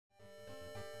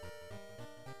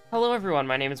Hello everyone,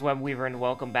 my name is Webweaver and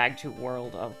welcome back to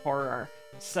World of Horror.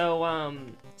 So,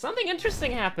 something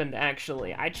interesting happened,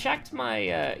 actually. I checked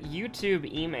my, YouTube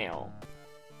email,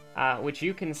 which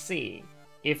you can see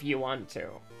if you want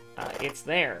to. It's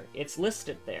there. It's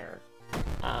listed there.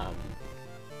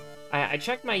 I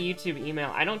checked my YouTube email.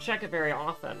 I don't check it very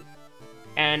often.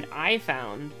 And I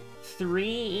found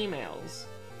 3 emails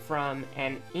from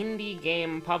an indie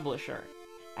game publisher.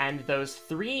 And those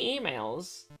 3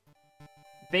 emails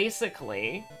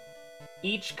basically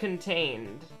each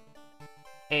contained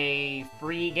a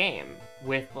free game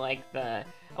with, like, the...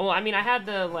 Well, I mean, I had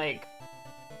to, like,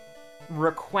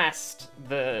 request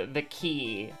the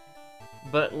key,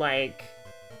 but, like...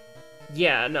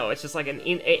 Yeah, no, it's just like an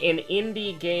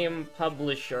indie game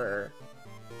publisher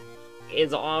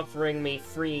is offering me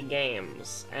free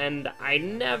games, and I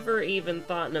never even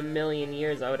thought in a million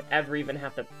years I would ever even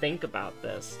have to think about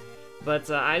this.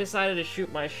 But I decided to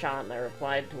shoot my shot, and I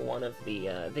replied to one of the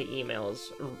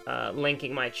emails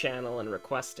linking my channel and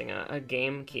requesting a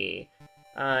game key.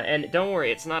 And don't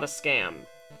worry, it's not a scam.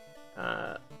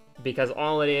 Because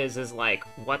all it is like,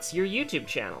 what's your YouTube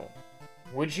channel?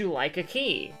 Would you like a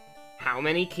key? How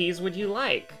many keys would you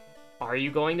like? Are you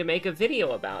going to make a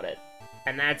video about it?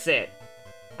 And that's it.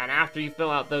 And after you fill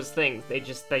out those things, they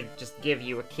just give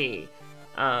you a key.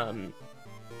 And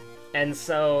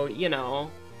so, you know,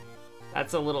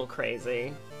 that's a little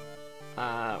crazy.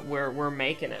 We're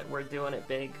making it. We're doing it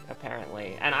big,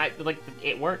 apparently. And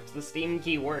it worked. The Steam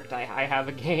key worked. I have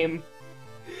a game.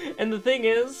 And the thing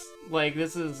is, like,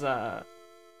 this is,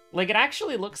 like, it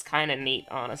actually looks kind of neat,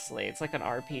 honestly. It's like an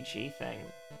RPG thing.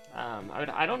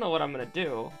 I don't know what I'm gonna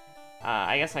do.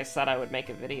 I guess I said I would make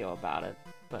a video about it,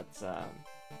 but,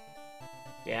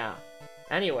 yeah.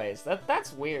 Anyways,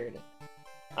 that's weird.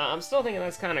 I'm still thinking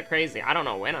that's kind of crazy. I don't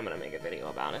know when I'm gonna make a video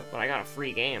about it, but I got a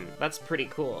free game. That's pretty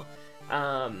cool.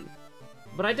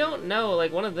 But I don't know,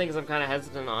 like, one of the things I'm kind of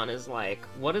hesitant on is, like,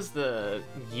 what is the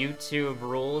YouTube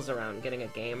rules around getting a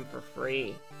game for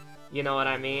free? You know what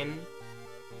I mean?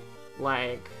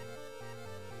 Like,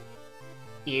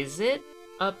 is it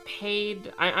a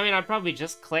paid... I mean, I'd probably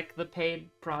just click the paid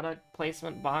product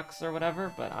placement box or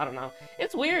whatever, but I don't know.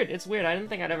 It's weird, it's weird. I didn't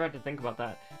think I'd ever have to think about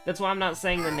that. That's why I'm not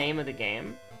saying the name of the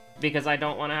game, because I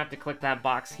don't want to have to click that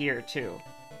box here, too.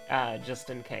 Just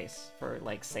in case, for,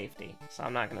 like, safety. So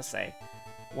I'm not gonna say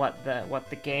what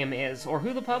the game is, or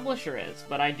who the publisher is,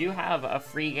 but I do have a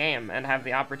free game, and have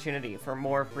the opportunity for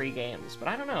more free games. But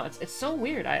I don't know, it's so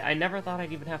weird. I never thought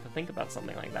I'd even have to think about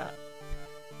something like that.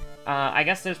 I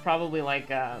guess there's probably,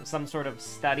 like, some sort of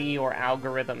study or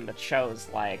algorithm that shows,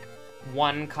 like,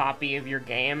 1 copy of your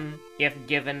game, if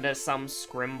given to some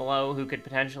scrimblow who could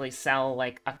potentially sell,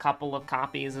 like, a couple of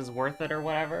copies is worth it or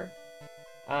whatever.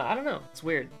 I don't know, it's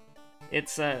weird.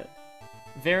 It's a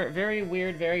very, very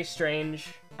weird, very strange,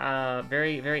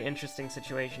 very, very interesting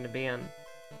situation to be in.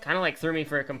 Kind of, like, threw me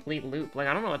for a complete loop. Like,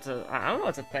 I don't know what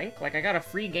to think. Like, I got a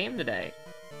free game today.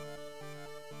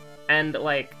 And,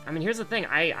 like, I mean, here's the thing,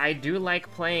 I do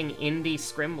like playing indie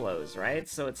scrimblows, right?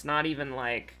 So it's not even,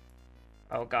 like...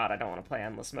 Oh god, I don't want to play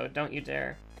Endless Mode, don't you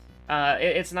dare.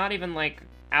 It's not even, like,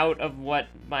 out of what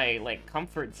my, like,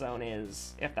 comfort zone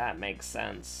is, if that makes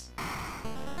sense.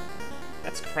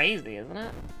 That's crazy, isn't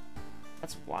it?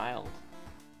 That's wild.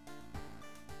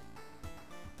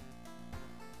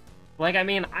 Like, I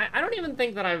mean, I don't even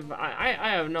think that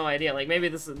I have no idea, like, maybe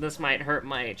this might hurt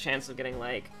my chance of getting,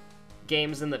 like,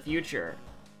 games in the future,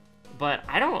 but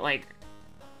I don't, like,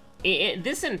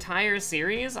 this entire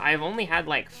series, I've only had,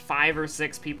 like, 5 or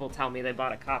 6 people tell me they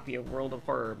bought a copy of World of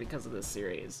Horror because of this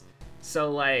series.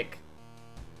 So, like,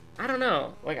 I don't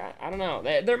know, like, I don't know,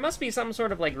 there must be some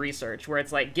sort of, like, research where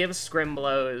it's, like, give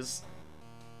scrimblows,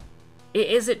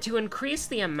 is it to increase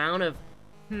the amount of,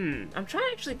 I'm trying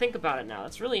to actually think about it now,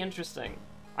 it's really interesting.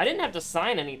 I didn't have to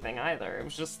sign anything either, it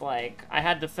was just, like, I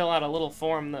had to fill out a little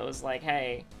form that was like,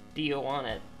 hey, do you want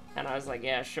it? And I was like,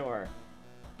 yeah, sure.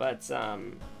 But,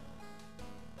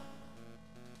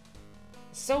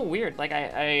 so weird, like,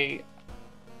 I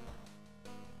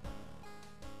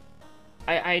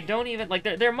don't even, like,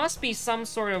 there must be some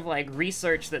sort of, like,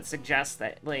 research that suggests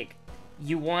that, like,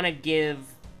 you want to give,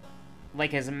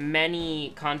 like, as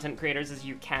many content creators as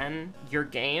you can your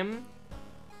game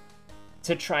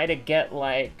to try to get,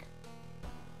 like,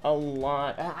 a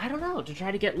lot, I don't know, to try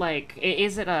to get, like,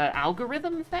 is it a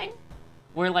algorithm thing?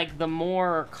 Where, like, the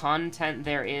more content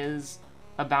there is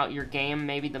about your game,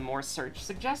 maybe the more search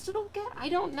suggested it'll get? I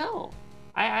don't know.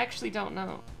 I actually don't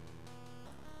know.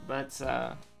 But,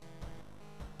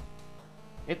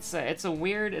 it's a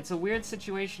weird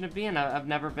situation to be in. I've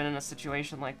never been in a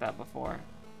situation like that before.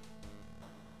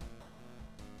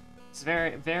 It's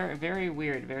very, very, very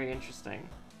weird, very interesting.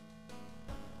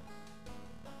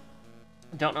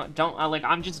 Don't know, like,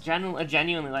 I'm just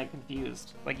genuinely, like,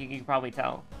 confused. Like, you can probably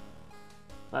tell.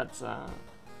 But,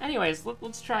 anyways,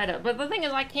 let's try to... But the thing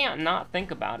is, I can't not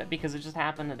think about it, because it just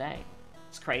happened today.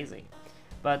 It's crazy.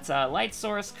 But, light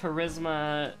source,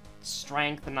 charisma,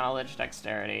 strength, knowledge,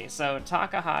 dexterity. So,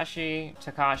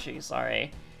 Takashi,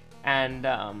 sorry, and,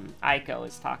 Aiko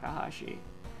is Takahashi.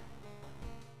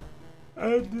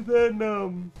 And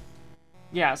then,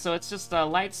 yeah, so it's just a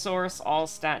light source, all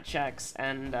stat checks,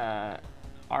 and,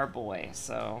 our boy,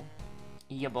 so...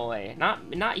 Ya boy.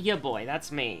 Not ya boy,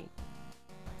 that's me.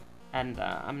 And,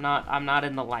 I'm not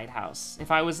in the lighthouse.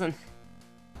 If I was in...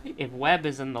 If Webb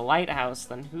is in the lighthouse,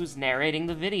 then who's narrating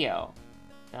the video?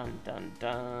 Dun dun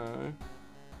dun.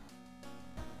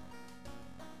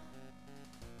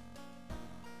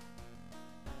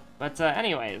 But,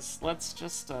 anyways, let's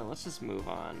just move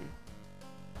on.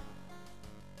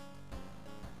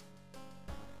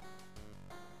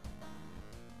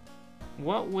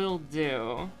 What we'll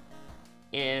do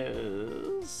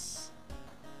is...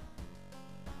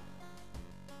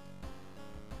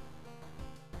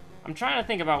 I'm trying to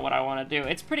think about what I want to do.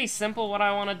 It's pretty simple what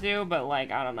I want to do, but,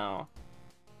 like, I don't know.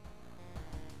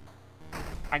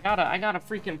 I got a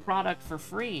freaking product for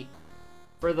free.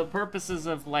 For the purposes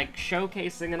of, like,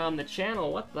 showcasing it on the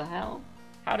channel. What the hell?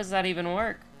 How does that even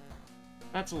work?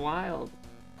 That's wild.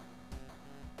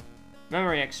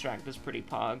 Memory extract is pretty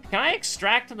pog. Can I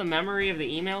extract the memory of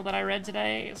the email that I read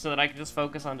today so that I can just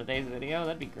focus on today's video?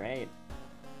 That'd be great.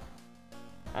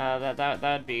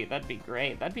 That'd be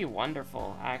great. That'd be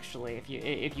wonderful, actually,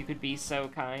 if you could be so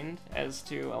kind as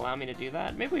to allow me to do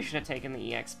that. Maybe we should have taken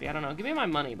the EXP. I don't know. Give me my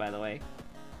money, by the way.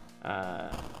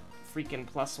 Freaking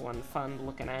 +1 fund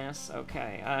looking ass.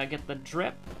 Okay. Get the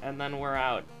drip, and then we're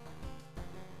out.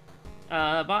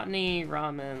 Botany,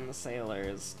 ramen,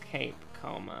 sailors, cape,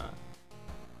 coma.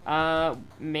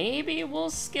 Maybe we'll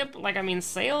skip, like, I mean,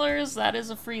 sailors, that is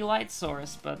a free light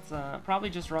source, but, probably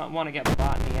just want to get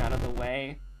botany out of the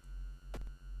way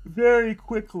very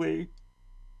quickly.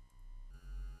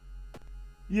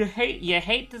 You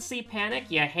hate to see panic,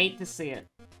 you hate to see it,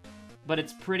 but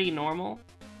it's pretty normal.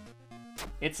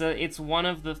 It's one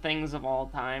of the things of all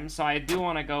time, so I do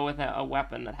want to go with a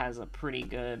weapon that has a pretty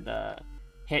good,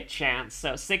 hit chance.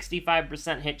 So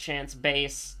 65% hit chance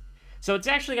base. So it's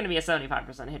actually going to be a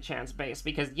 75% hit chance base,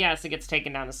 because yes, it gets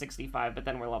taken down to 65, but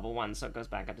then we're level 1, so it goes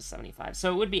back up to 75.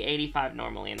 So it would be 85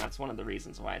 normally, and that's one of the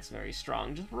reasons why it's very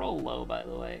strong. Just roll low, by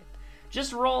the way.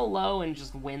 Just roll low and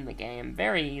just win the game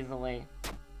very easily.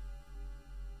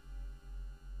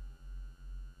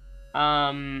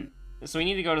 So we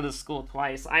need to go to the school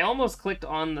twice. I almost clicked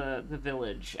on the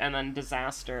village, and then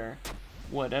disaster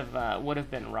would have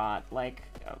been wrought. Like,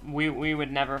 we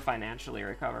would never financially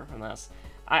recover from this.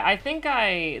 I think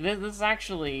this is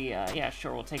actually, yeah,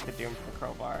 sure, we'll take the Doom for the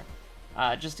crowbar,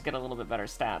 just to get a little bit better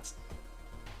stats.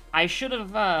 I should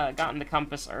have gotten the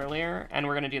compass earlier, and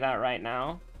we're going to do that right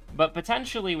now, but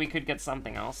potentially we could get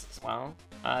something else as well.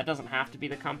 It doesn't have to be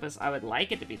the compass. I would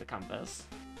like it to be the compass.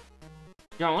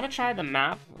 Yo, I want to try the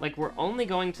map. Like, we're only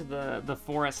going to the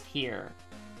forest here,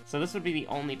 so this would be the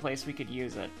only place we could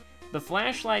use it. The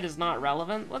flashlight is not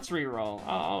relevant. Let's re-roll.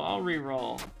 I'll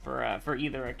re-roll for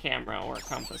either a camera or a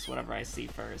compass, whatever I see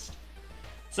first.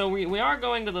 So we are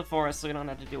going to the forest, so we don't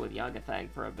have to deal with Yagathag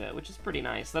for a bit, which is pretty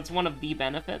nice. That's one of the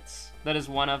benefits. That is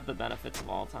one of the benefits of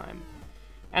all time.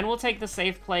 And we'll take the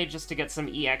safe play just to get some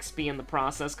EXP in the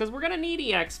process, because we're gonna need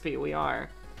EXP, we are.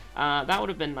 That would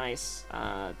have been nice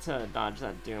to dodge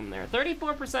that Doom there.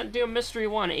 34% Doom Mystery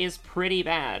 1 is pretty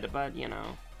bad, but, you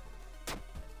know.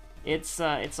 It's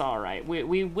alright.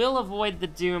 We will avoid the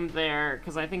Doom there,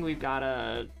 because I think we've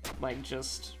gotta, like,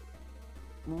 just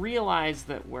realize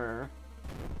that we're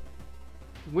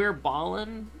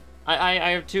ballin'. I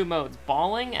have two modes,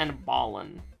 balling and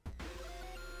ballin'.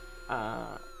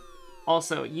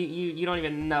 Also, you don't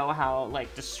even know how,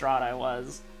 like, distraught I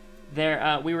was.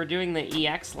 There, we were doing the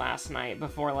EX last night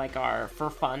before, like, our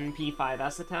for fun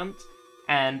P5S attempt,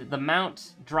 and the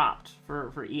mount dropped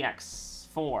for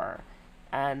EX4.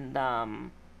 And,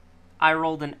 I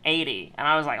rolled an 80, and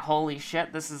I was like, holy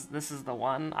shit, this is the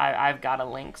one. I've got a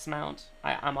Lynx mount.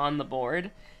 I'm on the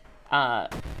board.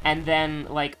 And then,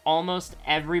 like, almost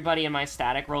everybody in my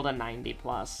static rolled a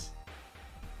 90+.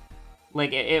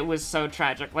 Like, it was so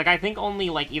tragic. Like, I think only,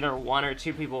 like, either 1 or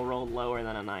 2 people rolled lower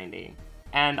than a 90.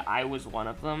 And I was one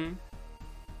of them.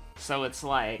 So it's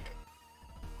like,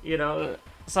 you know,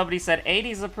 somebody said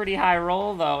 80's a pretty high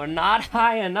roll, though. Not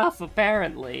high enough,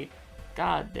 apparently.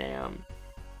 God damn.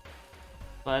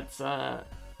 But,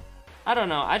 I don't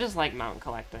know. I just like mount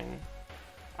collecting.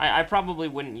 I probably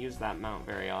wouldn't use that mount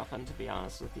very often, to be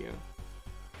honest with you.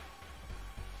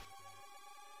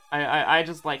 I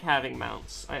just like having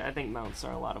mounts. I think mounts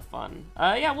are a lot of fun.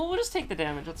 Yeah, well, we'll just take the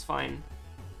damage, that's fine.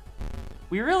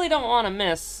 We really don't want to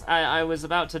miss, I was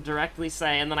about to directly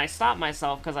say, and then I stopped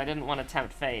myself because I didn't want to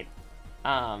tempt fate.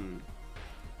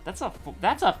 That's a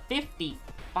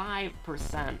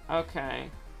 55%, okay.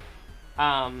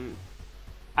 I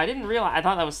didn't realize, I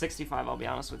thought that was 65, I'll be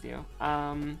honest with you.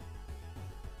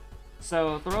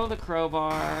 So, throw the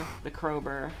crowbar,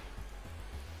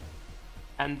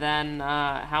 and then,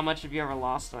 how much have you ever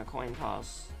lost on a coin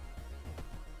toss?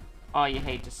 Oh, you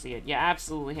hate to see it. You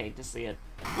absolutely hate to see it.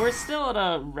 We're still at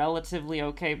a relatively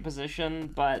okay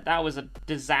position, but that was a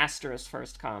disastrous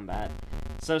first combat.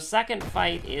 So second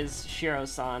fight is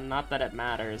Shiro-san, not that it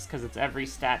matters, because it's every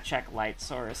stat check light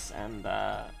source, and,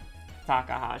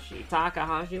 Takahashi.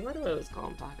 Takahashi? Why do I always call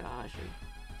him Takahashi?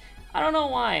 I don't know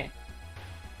why.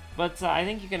 But I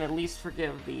think you can at least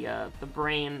forgive the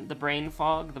brain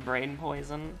fog, the brain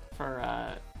poison for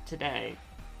today,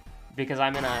 because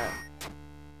I'm in a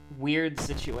weird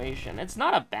situation. It's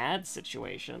not a bad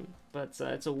situation, but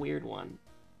it's a weird one.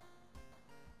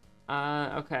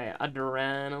 Okay,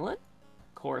 adrenaline,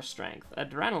 core strength,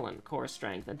 adrenaline, core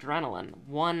strength, adrenaline,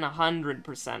 100%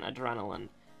 adrenaline,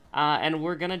 and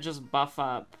we're gonna just buff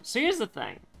up. So here's the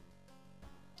thing.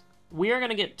 We are going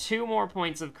to get 2 more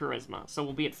points of charisma, so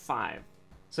we'll be at 5.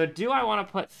 So do I want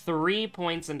to put 3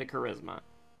 points into charisma?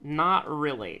 Not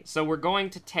really. So we're going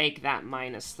to take that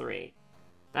 -3.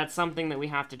 That's something that we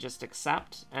have to just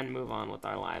accept and move on with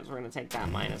our lives. We're going to take that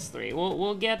 -3.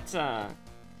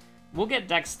 We'll get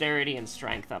dexterity and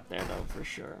strength up there though, for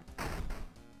sure.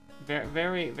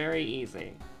 Very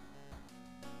easy.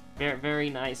 Very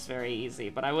nice, very easy.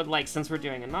 But I would like, since we're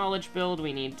doing a knowledge build,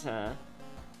 we need to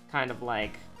kind of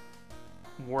like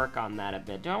work on that a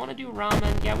bit. Do I want to do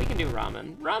ramen? Yeah, we can do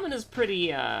ramen. Ramen is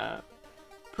pretty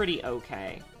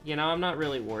okay. You know, I'm not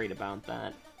really worried about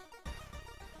that.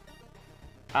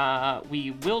 We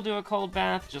will do a cold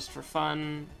bath just for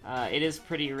fun. It is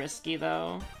pretty risky,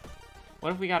 though.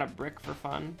 What if we got a brick for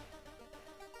fun?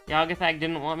 Yagathag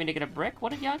didn't want me to get a brick?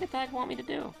 What did Yagathag want me to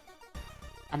do?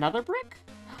 Another brick?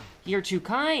 You're too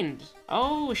kind.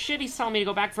 Oh, shit, he's telling me to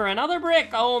go back for another brick.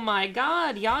 Oh my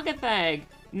god, Yagathag.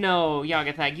 No,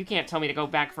 Yagathag, you can't tell me to go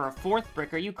back for a 4th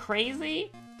brick. Are you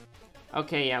crazy?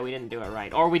 Okay, yeah, we didn't do it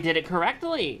right. Or we did it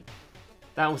correctly.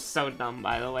 That was so dumb,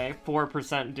 by the way.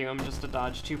 4% Doom just to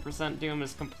dodge 2% Doom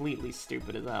is completely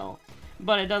stupid as hell.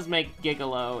 But it does make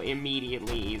Gigolo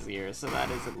immediately easier, so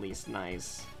that is at least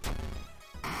nice.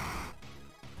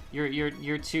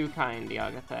 You're too kind,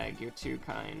 Yagathag. You're too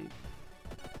kind.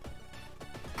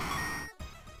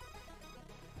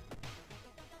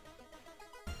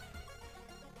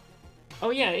 Oh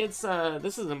yeah, it's,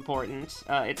 this is important.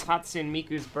 It's Hatsune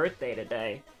Miku's birthday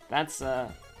today. That's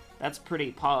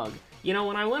pretty pog. You know,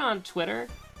 when I went on Twitter,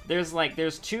 there's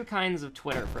 2 kinds of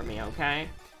Twitter for me, okay?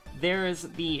 There's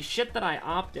the shit that I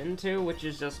opt into, which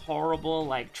is just horrible,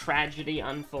 like, tragedy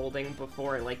unfolding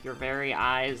before, like, your very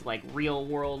eyes, like,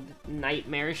 real-world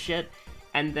nightmare shit.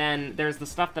 And then there's the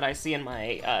stuff that I see in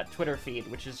my, Twitter feed,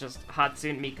 which is just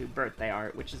Hatsune Miku birthday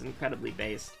art, which is incredibly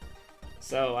based.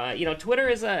 So, you know, Twitter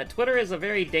is a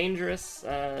very dangerous,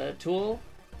 tool,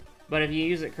 but if you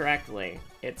use it correctly,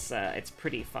 it's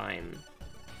pretty fine.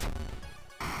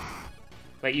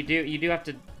 But you do have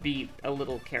to be a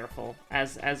little careful,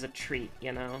 as a treat,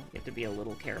 you know? You have to be a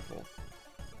little careful.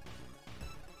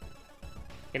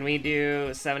 Can we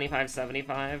do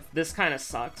 75-75? This kind of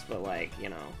sucks, but, like, you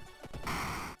know,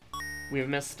 we've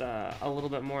missed, a little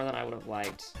bit more than I would have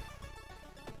liked.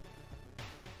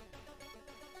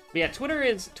 But yeah, Twitter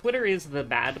is the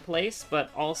bad place, but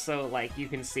also, like, you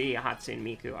can see Hatsune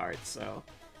Miku art, so...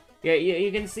 Yeah,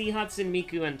 you can see Hatsune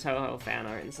Miku and Toho fan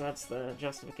art, and so that's the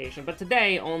justification. But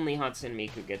today, only Hatsune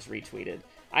Miku gets retweeted.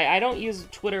 I don't use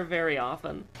Twitter very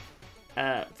often,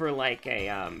 for, like,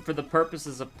 for the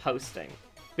purposes of posting.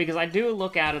 Because I do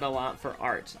look at it a lot for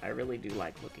art. I really do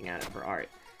like looking at it for art.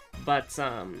 But,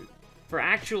 for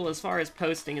actual, as far as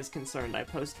posting is concerned, I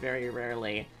post very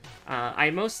rarely. I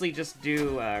mostly just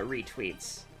do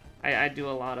retweets. I do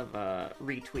a lot of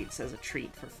retweets as a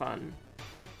treat for fun.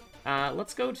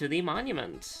 Let's go to the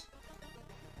monument.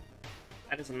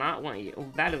 That is not what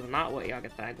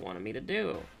Yagathag wanted me to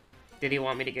do. Did he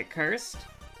want me to get cursed?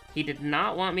 He did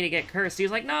not want me to get cursed. He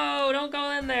was like, no, don't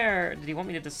go in there. Did he want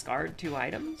me to discard 2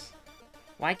 items?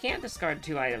 Well, I can't discard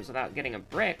 2 items without getting a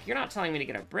brick. You're not telling me to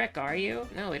get a brick, are you?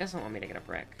 No, he doesn't want me to get a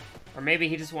brick. Or maybe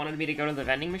he just wanted me to go to the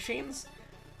vending machines?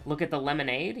 Look at the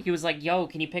lemonade? He was like, yo,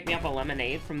 can you pick me up a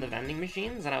lemonade from the vending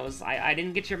machines? And I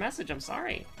didn't get your message, I'm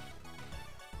sorry.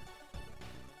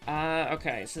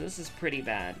 Okay, so this is pretty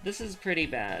bad. This is pretty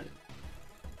bad.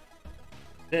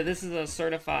 This is a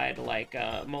certified, like,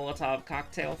 Molotov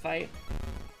cocktail fight.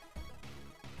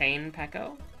 Pain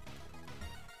Pecco.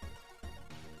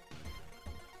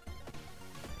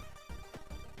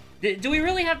 Do we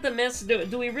really have to miss?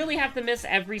 Do we really have to miss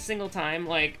every single time?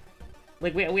 Like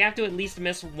we have to at least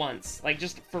miss once, like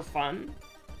just for fun.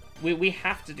 We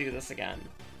have to do this again.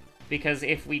 Because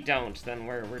if we don't, then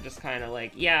we're just kind of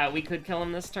like, yeah, we could kill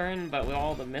him this turn, but with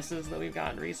all the misses that we've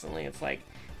gotten recently, it's like,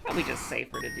 probably just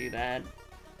safer to do that.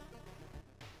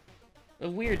 A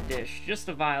weird dish, just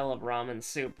a vial of ramen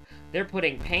soup. They're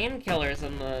putting painkillers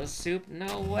in the soup?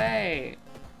 No way!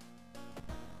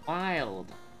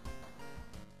 Wild.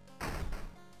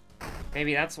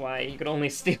 Maybe that's why you could only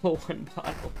steal one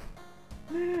bottle.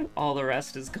 All the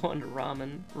rest is going to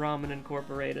ramen. Ramen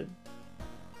Incorporated.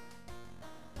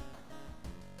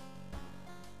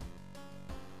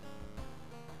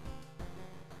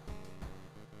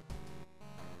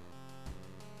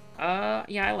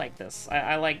 Yeah, I like this.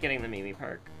 I like getting the Mimi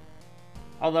perk.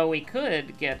 Although we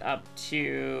could get up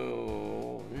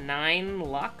to 9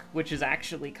 luck, which is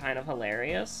actually kind of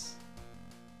hilarious.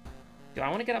 Do I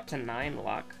want to get up to 9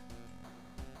 luck?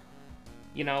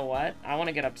 You know what? I want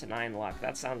to get up to 9 luck.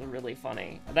 That sounds really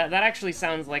funny. That actually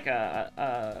sounds like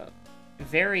a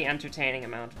very entertaining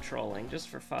amount of trolling, just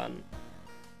for fun.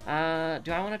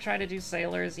 Do I want to try to do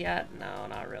sailors yet? No,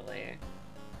 not really.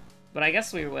 But I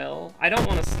guess we will. I don't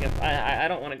want to skip. I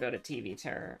don't want to go to TV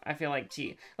Terror. I feel like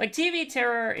TV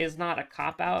Terror is not a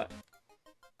cop-out,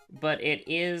 but it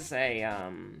is a,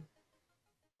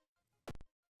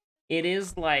 it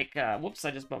is like, whoops,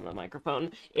 I just bumped my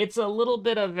microphone. It's a little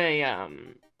bit of a, I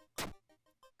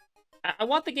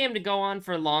want the game to go on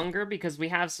for longer because we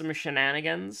have some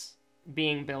shenanigans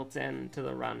being built into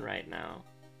the run right now.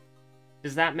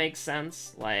 Does that make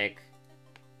sense? Like,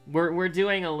 we're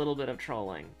doing a little bit of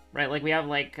trolling, right? Like, we have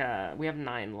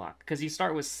 9 luck, because you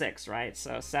start with 6, right?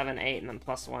 So 7, 8, and then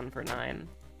 +1 for 9.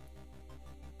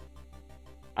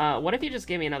 What if you just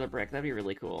gave me another brick? That'd be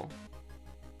really cool.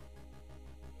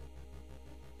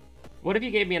 What if you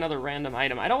gave me another random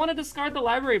item? I don't want to discard the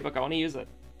library book, I want to use it.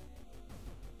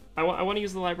 I want to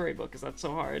use the library book, because that's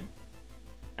so hard.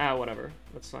 Whatever.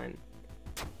 That's fine.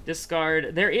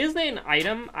 Discard. There is an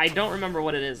item, I don't remember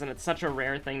what it is, and it's such a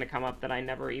rare thing to come up that I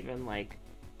never even, like,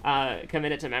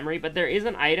 commit it to memory, but there is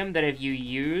an item that if you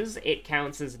use, it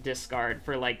counts as discard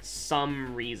for, like,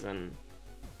 some reason.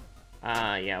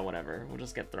 Yeah, whatever. We'll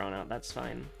just get thrown out, that's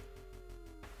fine.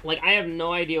 Like, I have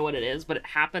no idea what it is, but it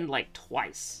happened, like,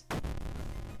 twice.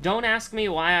 Don't ask me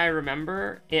why I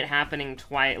remember it happening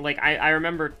twice. Like, I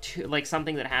remember,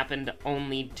 something that happened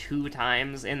only 2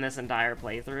 times in this entire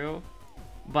playthrough.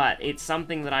 But it's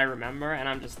something that I remember, and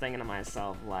I'm just thinking to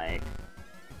myself, like...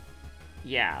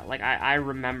 Yeah, like, I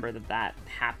remember that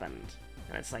happened.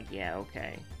 And it's like, yeah,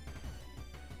 okay.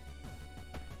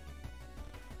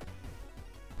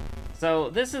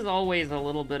 So, this is always a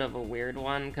little bit of a weird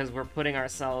one, because we're putting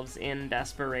ourselves in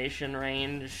desperation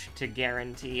range to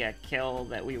guarantee a kill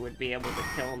that we would be able to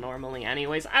kill normally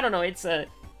anyways. I don't know, it's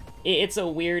a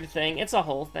weird thing. It's a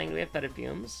whole thing. Do we have fetid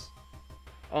fumes?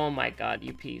 Oh my god,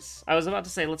 you piece. I was about to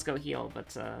say, let's go heal,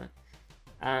 but,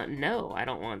 no, I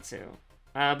don't want to.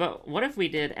 But what if we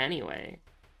did anyway?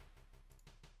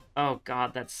 Oh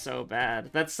god, that's so bad.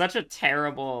 That's such a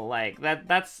terrible, like,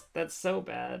 that's so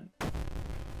bad.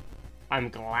 I'm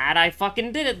glad I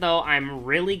fucking did it, though. I'm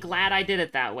really glad I did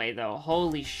it that way, though.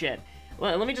 Holy shit.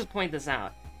 Let me just point this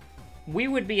out. We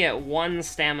would be at 1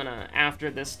 stamina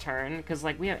after this turn, because,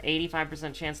 like, we have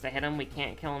 85% chance to hit him. We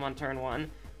can't kill him on turn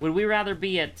 1. Would we rather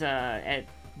be at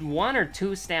 1 or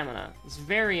 2 stamina? It's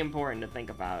very important to think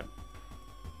about.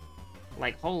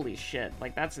 Like, holy shit.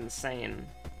 Like, that's insane.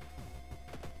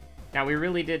 Now, we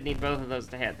really did need both of those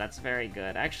to hit. That's very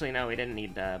good. Actually, no, we didn't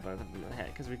need both of them to hit,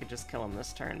 because we could just kill him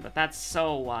this turn. But that's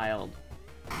so wild.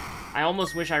 I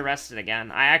almost wish I rested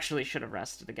again. I actually should have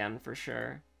rested again, for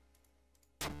sure.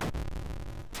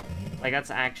 Like,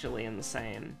 that's actually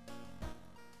insane.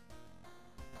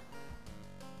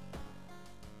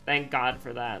 Thank God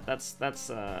for that. That's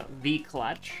the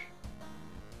clutch.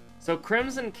 So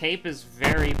Crimson Cape is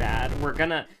very bad.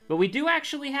 But we do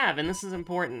actually have, and this is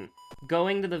important,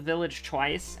 going to the village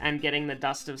twice and getting the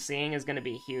Dust of Seeing is gonna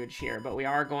be huge here, but we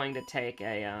are going to take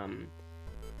a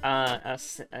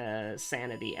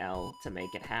Sanity L to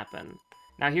make it happen.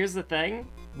 Now here's the thing,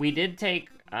 we did take,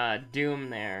 Doom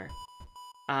there.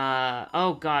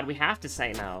 Oh god, we have to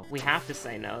say no. We have to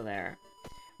say no there.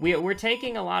 We're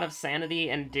taking a lot of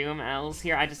Sanity and Doom L's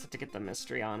here. I just have to get the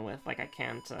mystery on with. Like, I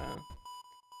can't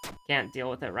deal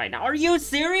with it right now. Are you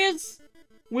serious?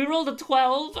 We rolled a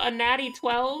 12, a natty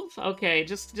 12? Okay,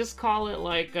 just call it,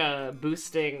 like,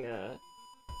 boosting,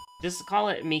 just call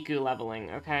it Miku leveling,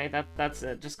 okay? That's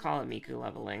it, just call it Miku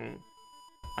leveling.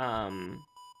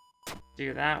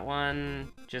 Do that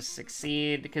one, just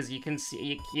succeed, because you can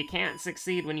see, you can't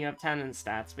succeed when you have 10 in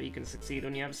stats, but you can succeed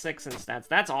when you have 6 in stats.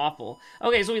 That's awful.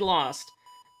 Okay, so we lost.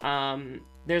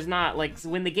 There's not, like,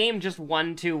 when the game just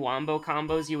 1-2 wombo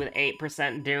combos you with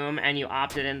 8% Doom, and you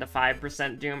opted into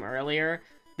 5% Doom earlier,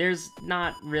 there's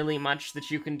not really much that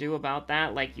you can do about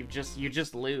that. Like, you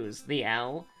just lose the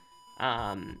L.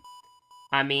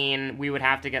 I mean, we would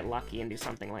have to get lucky and do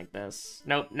something like this.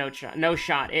 Nope, no shot.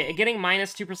 Getting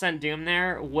minus 2% Doom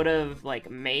there would have, like,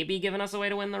 maybe given us a way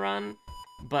to win the run,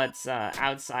 but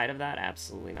outside of that,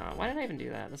 absolutely not. Why did I even do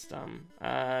that? That's dumb.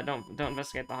 Don't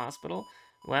investigate the hospital.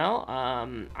 Well,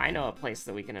 I know a place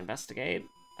that we can investigate.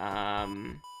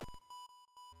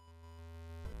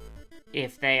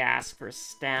 If they ask for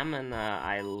stamina,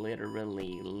 I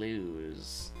literally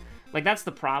lose. Like, that's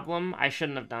the problem. I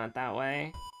shouldn't have done it that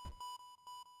way.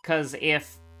 Because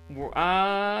if we're,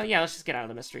 yeah, let's just get out of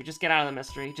the mystery. Just get out of the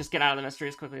mystery. Just get out of the mystery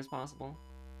as quickly as possible.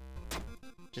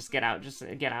 Just get out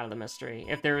of the mystery.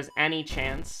 If there was any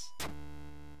chance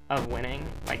of winning,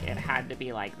 like, it had to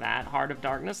be like that. Heart of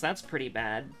Darkness, that's pretty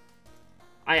bad.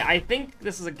 I think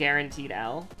this is a guaranteed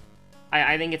L.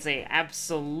 I think it's a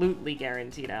absolutely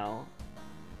guaranteed L.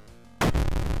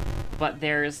 But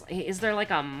is there like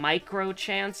a micro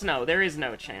chance? No, there is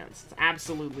no chance. It's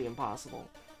absolutely impossible.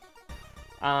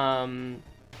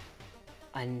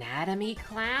 Anatomy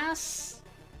class?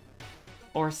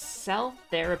 Or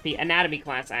self-therapy? Anatomy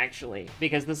class, actually,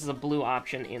 because this is a blue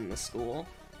option in the school.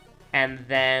 And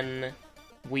then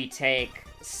we take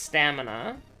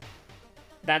stamina.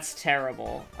 That's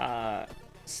terrible.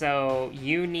 So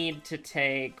you need to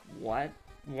take what?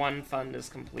 One fund is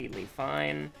completely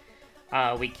fine.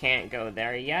 We can't go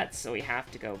there yet, so we have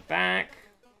to go back.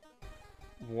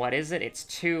 What is it? It's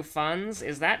 2 funds?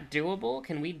 Is that doable?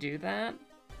 Can we do that?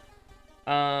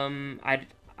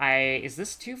 Is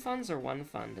this 2 funds or 1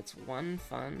 fund? It's 1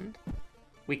 fund.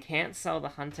 We can't sell the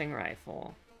hunting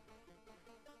rifle.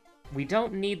 We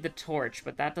don't need the torch,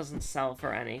 but that doesn't sell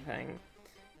for anything.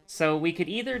 So we could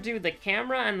either do the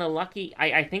camera and the lucky...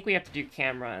 I think we have to do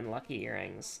camera and lucky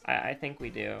earrings. I think we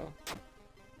do.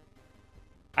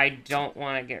 I don't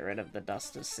want to get rid of the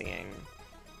dust of seeing.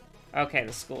 Okay,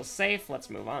 the school's safe. Let's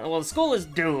move on. Well, the school is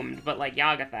doomed, but, like,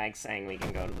 Yagathag's saying we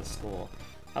can go to the school.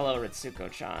 Hello,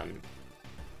 Ritsuko-chan.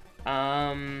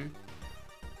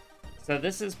 So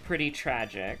this is pretty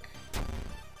tragic.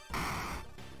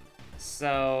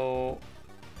 So...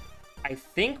 I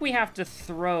think we have to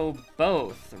throw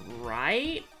both,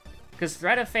 right? Because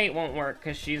Threat of Fate won't work,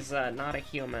 because she's not a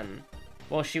human.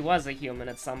 Well, she was a human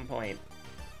at some point.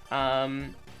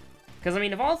 Because, I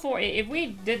mean, if we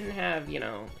didn't have, you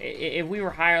know, if we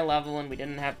were higher level and we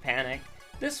didn't have panic,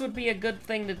 this would be a good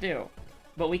thing to do.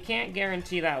 But we can't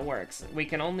guarantee that works. We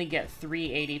can only get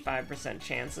 3 85%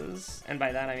 chances, and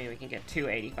by that I mean we can get 2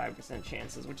 85%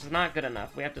 chances, which is not good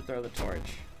enough. We have to throw the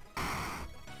torch.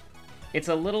 It's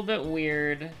a little bit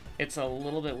weird. It's a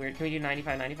little bit weird. Can we do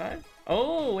 95-95?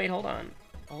 Oh, wait, hold on.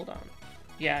 Hold on.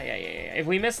 Yeah. If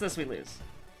we miss this, we lose.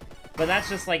 But that's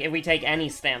just, like, if we take any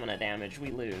stamina damage,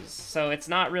 we lose. So it's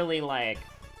not really, like...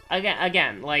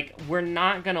 Again, like, we're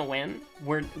not gonna win.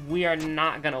 We are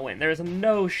not gonna win. There's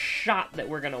no shot that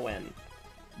we're gonna win.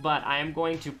 But I am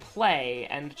going to play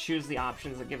and choose the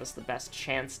options that give us the best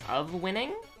chance of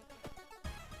winning.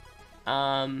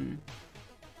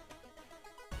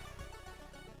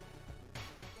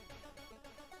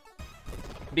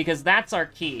 Because that's our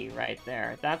key right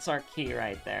there. That's our key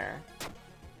right there.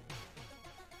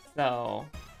 So,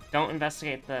 don't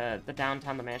investigate the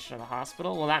downtown, the mansion, or the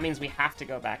hospital. Well, that means we have to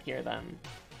go back here then.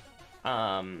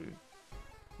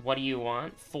 What do you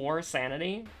want? 4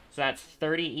 sanity? So that's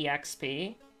 30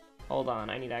 EXP? Hold on,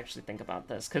 I need to actually think about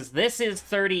this. Because this is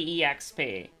 30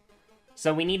 EXP.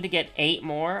 So we need to get 8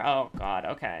 more? Oh, God,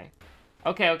 okay.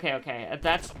 Okay.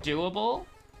 That's doable.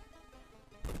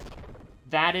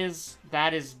 That is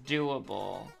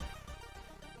doable.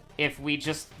 If we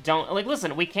just don't... Like,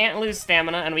 listen, we can't lose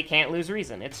stamina and we can't lose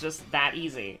reason. It's just that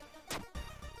easy.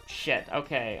 Shit,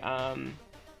 okay,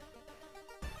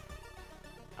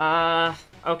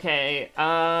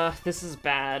 this is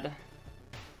bad.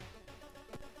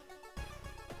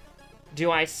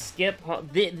 Do I skip...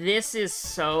 This is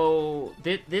so...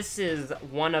 This is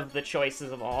one of the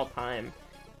choices of all time.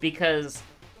 Because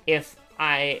if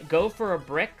I go for a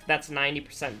brick, that's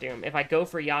 90% Doom. If I go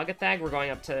for Yagathag, we're going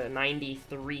up to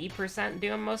 93%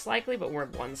 Doom, most likely, but we're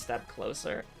 1 step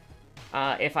closer.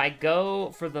 if I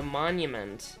go for the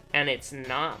monument and it's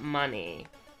not money,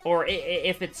 or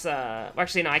if it's,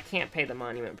 actually, no, I can't pay the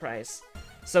monument price.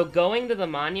 So going to the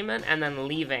monument and then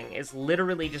leaving is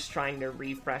literally just trying to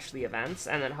refresh the events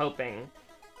and then hoping...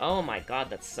 Oh my god,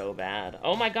 that's so bad.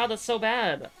 Oh my god, that's so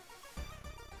bad!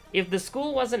 If the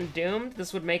school wasn't doomed,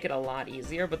 this would make it a lot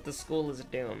easier, but the school is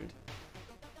doomed.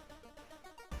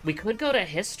 We could go to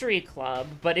History Club,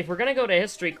 but if we're gonna go to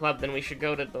History Club, then we should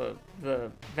go to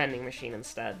the vending machine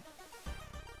instead.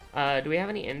 Do we have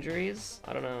any injuries?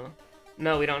 I don't know.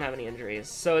 No, we don't have any injuries.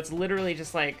 So it's literally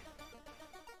just like,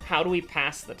 how do we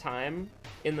pass the time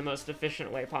in the most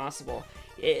efficient way possible?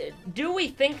 Do we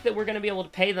think that we're gonna be able to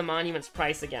pay the monument's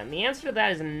price again? The answer to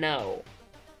that is no.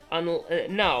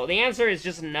 No, the answer is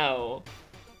just no.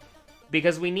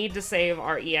 Because we need to save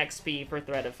our EXP for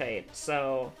Thread of Fate,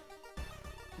 so...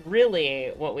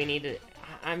 Really, what we need to...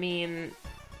 I mean...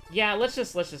 Yeah, let's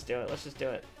just do it. Let's just do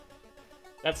it.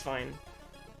 That's fine.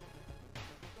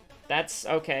 That's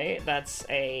okay. That's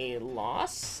a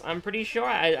loss, I'm pretty sure.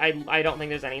 I don't think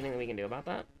there's anything that we can do about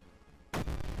that.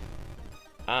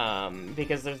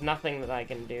 Because there's nothing that I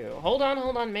can do. Hold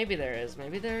on. Maybe there is.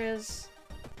 Maybe there is.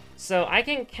 So I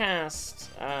can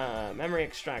cast Memory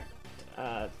Extract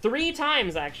 3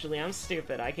 times, actually. I'm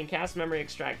stupid. I can cast Memory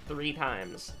Extract 3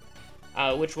 times.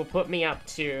 Which will put me up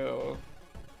to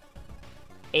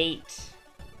 8.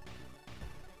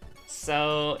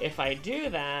 So if I do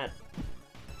that...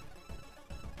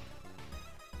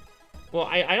 Well,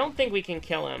 I don't think we can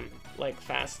kill him, like,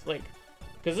 fast, like...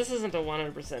 Because this isn't a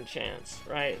 100% chance,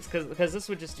 right? Because this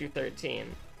would just do 13.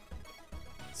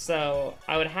 So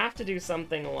I would have to do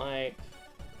something like...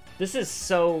 This is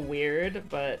so weird,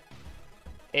 but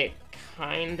it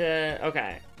kinda...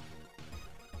 Okay.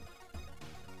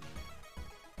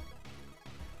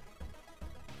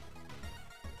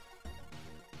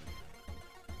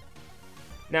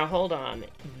 Now, hold on.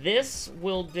 This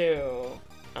will do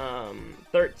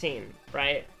 13,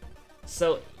 right?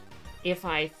 So if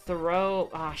I throw...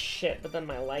 Ah, shit, but then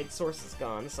my light source is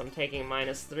gone, so I'm taking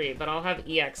 -3. But I'll have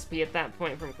EXP at that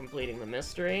point from completing the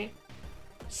mystery.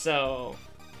 So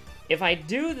if I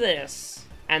do this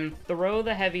and throw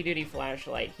the heavy-duty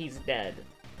flashlight, he's dead.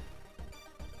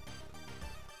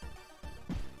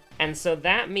 And so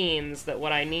that means that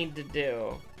what I need to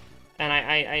do... And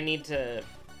I need to...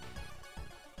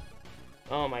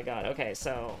 Oh my god, okay,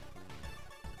 so...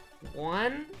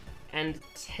 1 and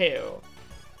 2.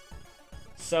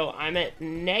 So I'm at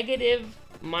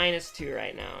 -2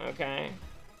 right now, okay?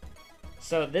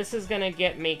 So this is gonna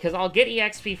get me... Because I'll get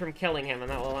EXP from killing him,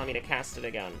 and that will allow me to cast it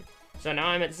again. So now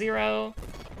I'm at 0.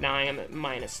 Now I am at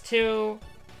 -2.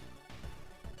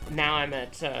 Now I'm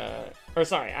at... Or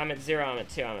sorry, I'm at 0, I'm at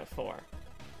 2, I'm at 4.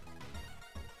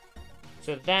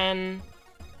 So then...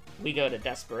 We go to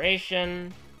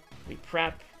Desperation... We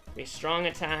prep, we strong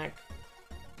attack,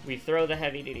 we throw the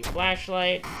heavy-duty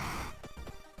flashlight,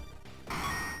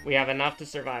 we have enough to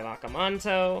survive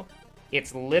Akamanto,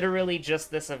 it's literally just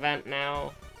this event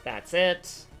now, that's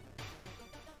it.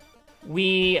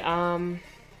 We, now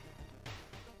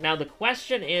the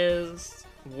question is,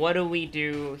 what do we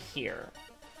do here?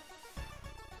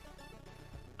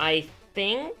 I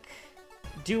think,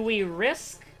 do we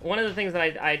risk, one of the things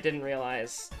that I didn't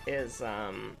realize is,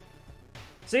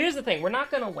 so here's the thing, we're not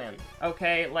gonna win,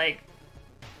 okay? Like,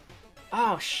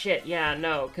 oh shit, yeah,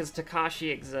 no, because Takashi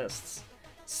exists.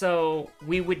 So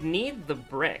we would need the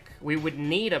brick. We would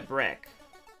need a brick.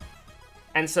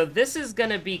 And so this is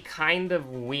gonna be kind of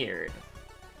weird.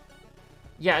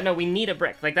 Yeah, no, we need a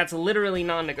brick. Like, that's literally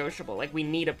non-negotiable. Like, we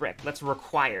need a brick. That's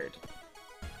required.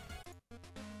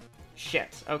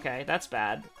 Shit, okay, that's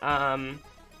bad.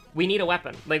 We need a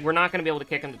weapon. Like, we're not gonna be able to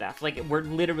kick him to death. Like, we're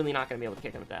literally not gonna be able to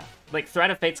kick him to death. Like, Thread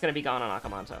of Fate's gonna be gone on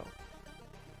Akamanto.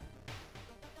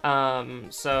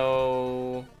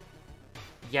 So...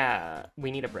 Yeah,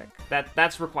 we need a brick.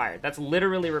 That's required. That's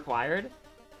literally required.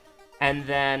 And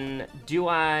then, do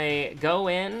I go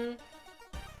in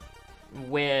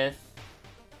with...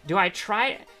 Do I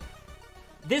try...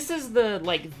 This is the,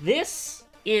 like, this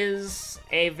is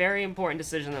a very important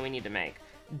decision that we need to make.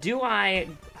 Do I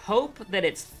hope that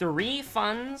it's 3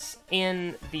 funds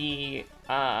in the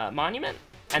monument,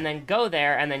 and then go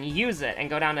there, and then use it, and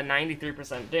go down to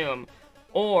 93% doom?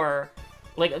 Or,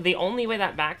 like, the only way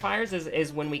that backfires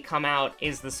is when we come out,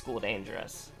 is the school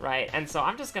dangerous, right? And so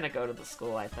I'm just gonna go to the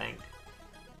school, I think.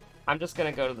 I'm just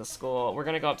gonna go to the school. We're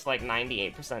gonna go up to, like,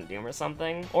 98% doom or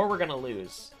something, or we're gonna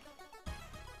lose.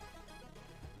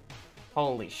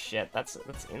 Holy shit, that's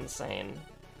insane.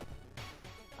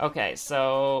 Okay,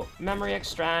 so memory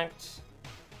extract.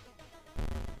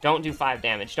 Don't do 5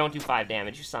 damage. Don't do 5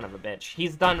 damage, you son of a bitch.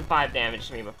 He's done 5 damage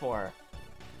to me before,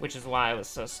 which is why I was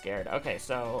so scared. Okay,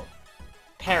 so...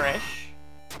 Perish.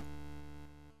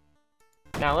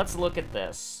 Now let's look at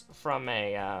this from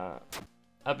a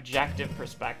objective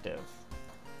perspective.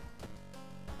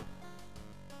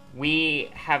 We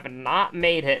have not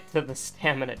made it to the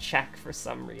stamina check for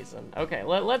some reason. Okay,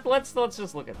 let's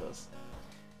just look at this.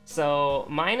 So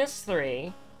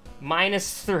 -3,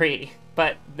 -3,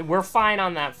 but we're fine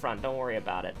on that front. Don't worry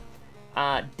about it.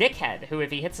 Dickhead, who if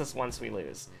he hits us once we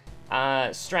lose.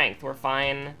 Strength, we're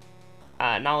fine.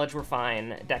 Knowledge, we're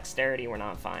fine. Dexterity, we're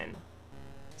not fine.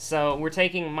 So we're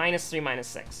taking -3,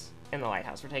 -6 in the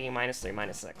lighthouse. We're taking -3,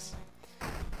 -6.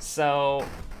 So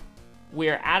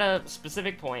we're at a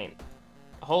specific point.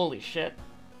 Holy shit.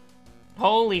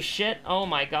 Holy shit. Oh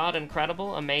my god,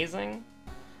 incredible, amazing.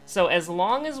 So as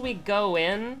long as we go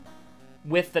in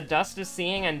with the Dust of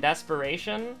Seeing and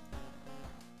Desperation...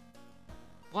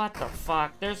 What the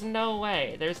fuck? There's no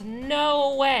way. There's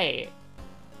no way.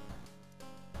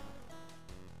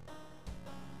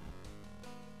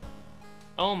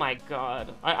 Oh my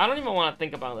god. I don't even want to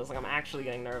think about this. Like, I'm actually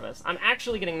getting nervous. I'm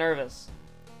actually getting nervous.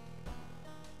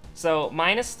 So,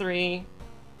 -3.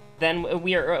 Then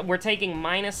we're taking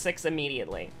 -6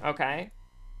 immediately. Okay?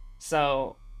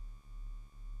 So...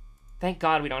 Thank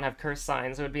God we don't have cursed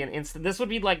signs. It would be an instant... This would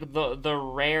be like the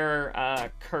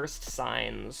rare cursed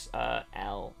signs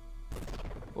L.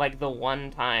 Like the one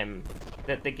time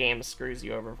that the game screws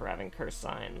you over for having cursed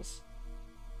signs.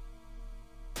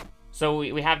 So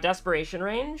we have Desperation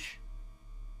range.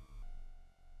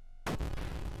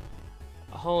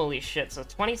 Holy shit, so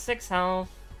 26 health.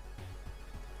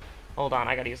 Hold on,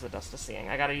 I gotta use the Dust of Seeing.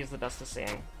 I gotta use the Dust of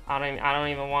Seeing. I don't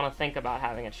even want to think about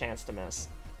having a chance to miss.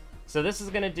 So this is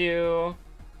gonna do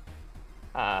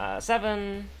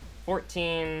 7,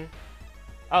 14.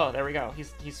 Oh, there we go.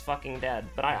 He's fucking dead.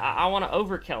 But I want to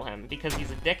overkill him because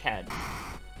he's a dickhead.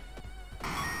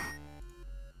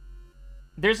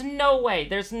 There's no way.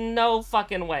 There's no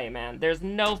fucking way, man. There's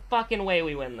no fucking way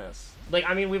we win this. Like,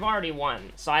 I mean, we've already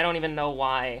won, so I don't even know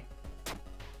why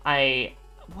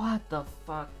What the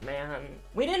fuck, man?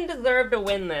 We didn't deserve to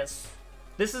win this.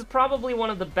 This is probably one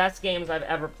of the best games I've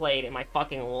ever played in my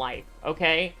fucking life,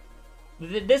 okay?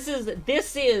 This is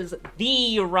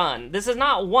the run. This is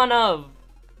not one of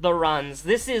the runs.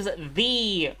 This is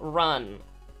the run.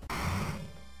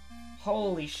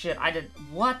 Holy shit,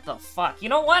 what the fuck? You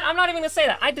know what? I'm not even gonna say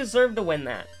that. I deserve to win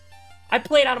that. I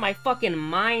played out of my fucking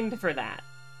mind for that.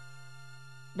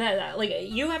 Like,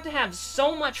 you have to have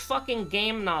so much fucking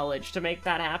game knowledge to make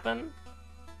that happen.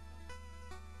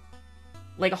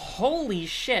 Like, holy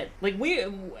shit. Like,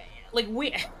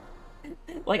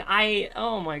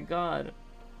 oh my god.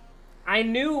 I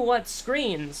knew what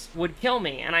screens would kill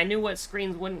me, and I knew what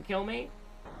screens wouldn't kill me.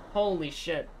 Holy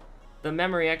shit. The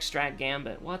memory extract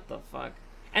gambit, what the fuck?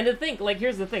 And to think, like,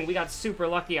 here's the thing, we got super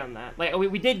lucky on that. Like,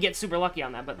 we did get super lucky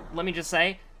on that, but let me just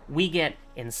say, we get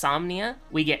insomnia,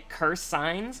 we get curse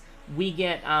signs, we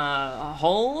get,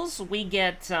 holes, we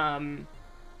get,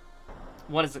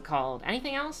 what is it called?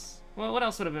 Anything else? Well, what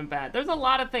else would have been bad? There's a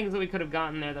lot of things that we could have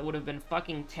gotten there that would have been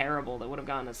fucking terrible, that would have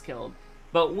gotten us killed.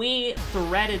 But we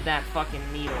threaded that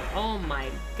fucking needle. Oh my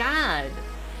god!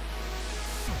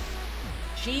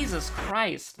 Jesus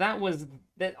Christ,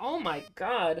 oh my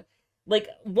god. Like,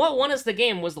 what won us the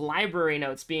game was library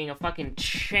notes being a fucking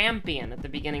champion at the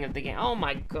beginning of the game. Oh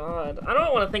my god. I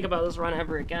don't want to think about this run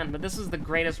ever again, but this is the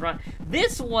greatest run.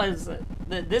 This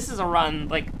is a run,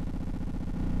 like,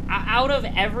 out of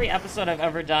every episode I've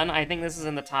ever done, I think this is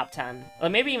in the top 10. Or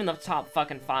maybe even the top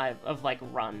fucking 5 of, like,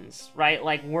 runs, right?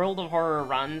 Like, World of Horror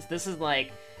runs. This is,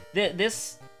 like,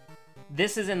 this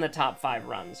is in the top 5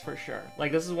 runs, for sure.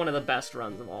 Like, this is one of the best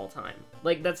runs of all time.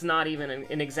 Like, that's not even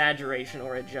an exaggeration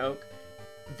or a joke.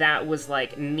 That was,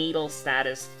 like, needle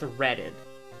status threaded.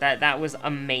 That was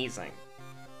amazing.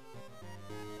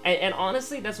 And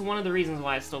honestly, that's one of the reasons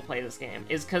why I still play this game.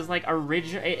 Is because, like,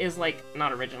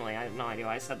 not originally, I have no idea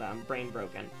why I said that, I'm brain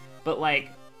broken. But, like,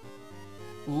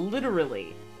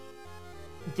 literally,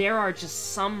 there are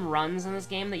just some runs in this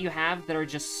game that you have that are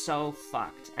just so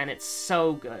fucked, and it's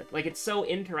so good. Like, it's so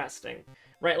interesting,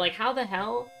 right? Like, how the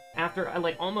hell, after,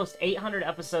 like, almost 800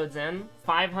 episodes in,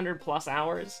 500 plus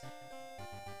hours,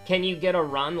 can you get a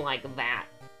run like that,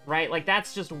 right? Like,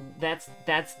 that's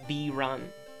the run.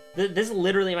 This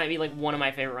literally might be, like, one of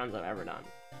my favorite runs I've ever done.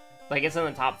 Like, it's in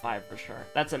the top 5 for sure.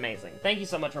 That's amazing. Thank you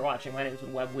so much for watching. My name is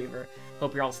Webweaver.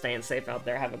 Hope you're all staying safe out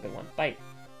there. Have a good one. Bye.